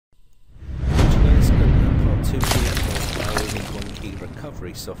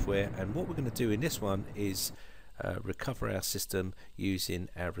recovery software, and what we're going to do in this one is recover our system using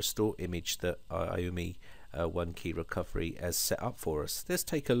our restore image that iommi onekey recovery has set up for us. Let's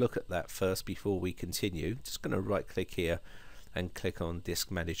take a look at that first before we continue. Just going to right click here and click on disk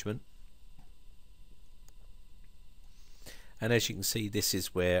management, and as you can see, this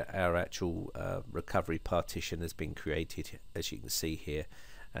is where our actual recovery partition has been created, as you can see here,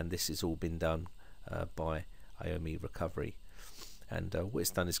 and this has all been done by iommi recovery. And what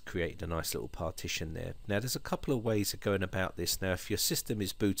it's done is created a nice little partition there. Now there's a couple of ways of going about this. Now if your system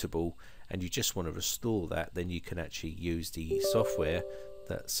is bootable and you just want to restore that, then you can actually use the software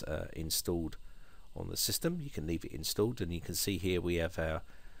that's installed on the system. You can leave it installed, and you can see here we have our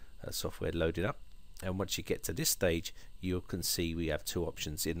software loaded up. And once you get to this stage, you can see we have two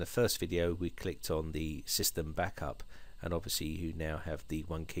options. In the first video we clicked on the system backup, and obviously you now have the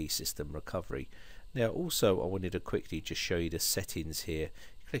onekey system recovery. Now also I wanted to quickly just show you the settings here.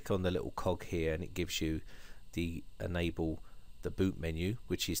 Click on the little cog here and it gives you the enable the boot menu,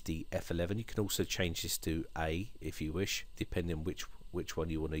 which is the F11. You can also change this to A if you wish, depending on which one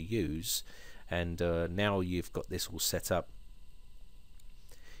you want to use. And now you've got this all set up,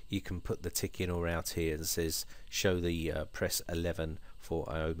 you can put the tick in or out here, and says show the press 11 for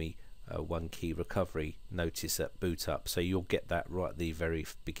iommi onekey recovery notice at boot up. So you'll get that right at the very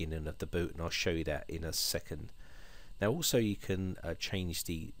beginning of the boot, and I'll show you that in a second. Now also you can change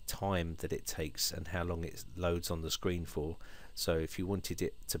the time that it takes and how long it loads on the screen for. So if you wanted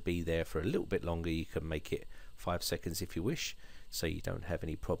it to be there for a little bit longer, you can make it 5 seconds if you wish, so you don't have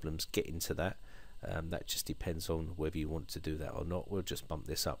any problems getting to that. That just depends on whether you want to do that or not. We'll just bump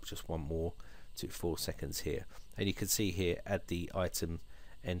this up just one more to 4 seconds here, and you can see here add the item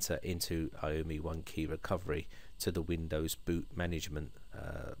enter into iommi onekey recovery to the Windows boot management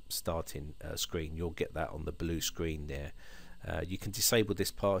starting screen. You'll get that on the blue screen there. You can disable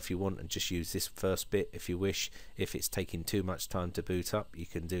this part if you want and just use this first bit if you wish. If it's taking too much time to boot up, you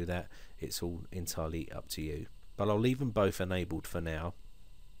can do that. It's all entirely up to you, but I'll leave them both enabled for now.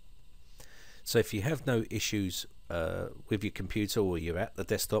 So if you have no issues with your computer, or you're at the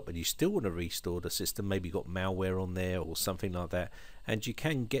desktop and you still want to restore the system, maybe you've got malware on there or something like that, and you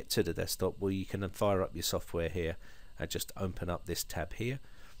can get to the desktop, well, you can fire up your software here and just open up this tab here,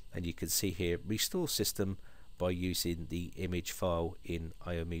 and you can see here restore system by using the image file in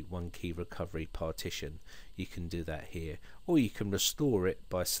iommi onekey recovery partition. You can do that here, or you can restore it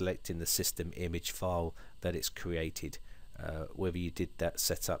by selecting the system image file that it's created, whether you did that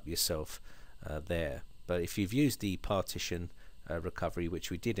setup yourself there. But if you've used the partition recovery, which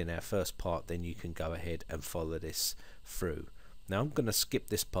we did in our first part, then you can go ahead and follow this through. Now I'm going to skip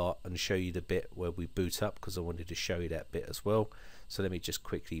this part and show you the bit where we boot up, because I wanted to show you that bit as well. So let me just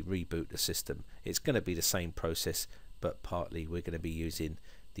quickly reboot the system. It's going to be the same process, but partly we're going to be using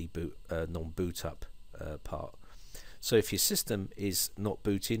the non-boot up part. So if your system is not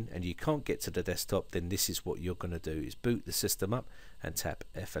booting and you can't get to the desktop, then this is what you're going to do, is boot the system up and tap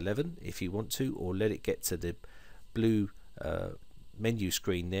F11 if you want to, or let it get to the blue menu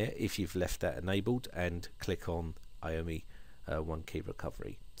screen there if you've left that enabled, and click on iommi onekey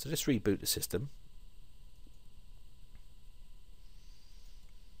recovery. So let's reboot the system.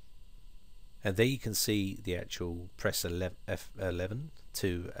 And there you can see the actual press F11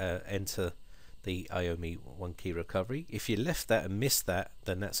 to enter the iommi onekey recovery. If you left that and missed that,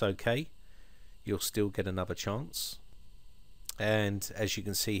 then that's okay, you'll still get another chance. And as you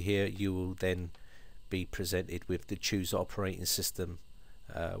can see here, you will then be presented with the choose operating system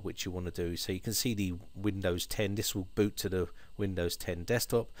which you want to do. So you can see the Windows 10, this will boot to the Windows 10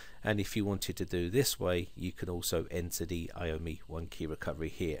 desktop, and if you wanted to do this way, you can also enter the iommi onekey recovery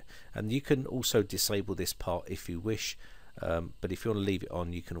here, and you can also disable this part if you wish, but if you want to leave it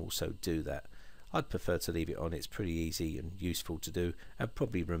on, you can also do that. I'd prefer to leave it on. It's pretty easy and useful to do, and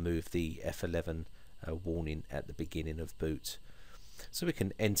probably remove the F11 warning at the beginning of boot. So we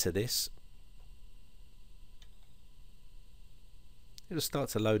can enter this. It'll start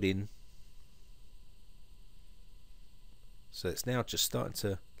to load in. So it's now just starting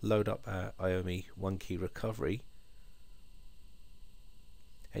to load up our iommi onekey recovery,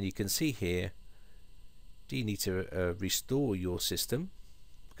 and you can see here, do you need to restore your system?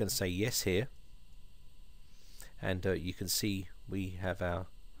 I'm going to say yes here, and you can see we have our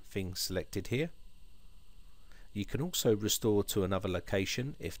thing selected here. You can also restore to another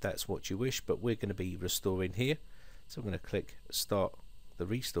location if that's what you wish, but we're going to be restoring here, so I'm going to click start the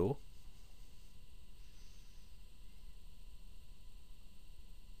restore.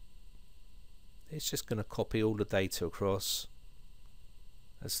 It's just going to copy all the data across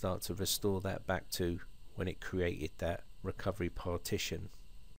and start to restore that back to when it created that recovery partition.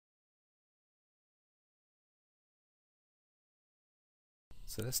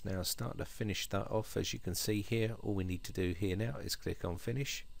 So let's now start to finish that off. As you can see here, all we need to do here now is click on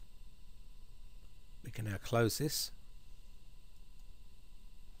finish. We can now close this.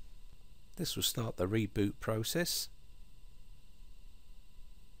 This will start the reboot process.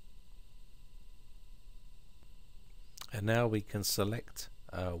 And now we can select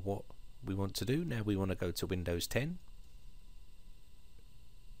what we want to do. Now we want to go to Windows 10.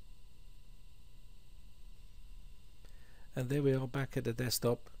 And there we are back at the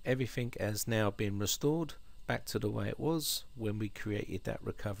desktop. Everything has now been restored back to the way it was when we created that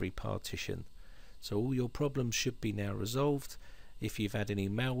recovery partition. So all your problems should be now resolved. If you've had any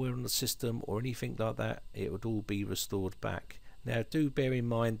malware on the system or anything like that, it would all be restored back. Now do bear in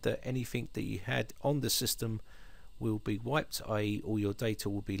mind that anything that you had on the system will be wiped, i.e. all your data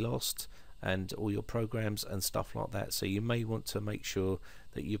will be lost and all your programs and stuff like that. So you may want to make sure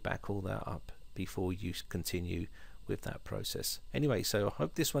that you back all that up before you continue with that process. Anyway, so I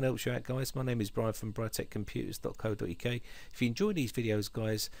hope this one helps you out, guys. My name is Brian from briteccomputers.co.uk. If you enjoy these videos,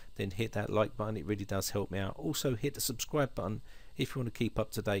 guys, then hit that like button. It really does help me out. Also hit the subscribe button if you want to keep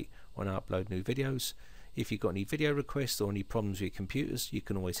up to date when I upload new videos. If you've got any video requests or any problems with your computers, you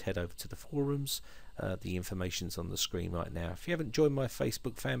can always head over to the forums. The information's on the screen right now. If you haven't joined my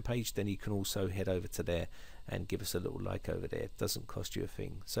Facebook fan page, then you can also head over to there and give us a little like over there. It doesn't cost you a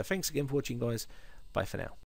thing. So thanks again for watching, guys. Bye for now.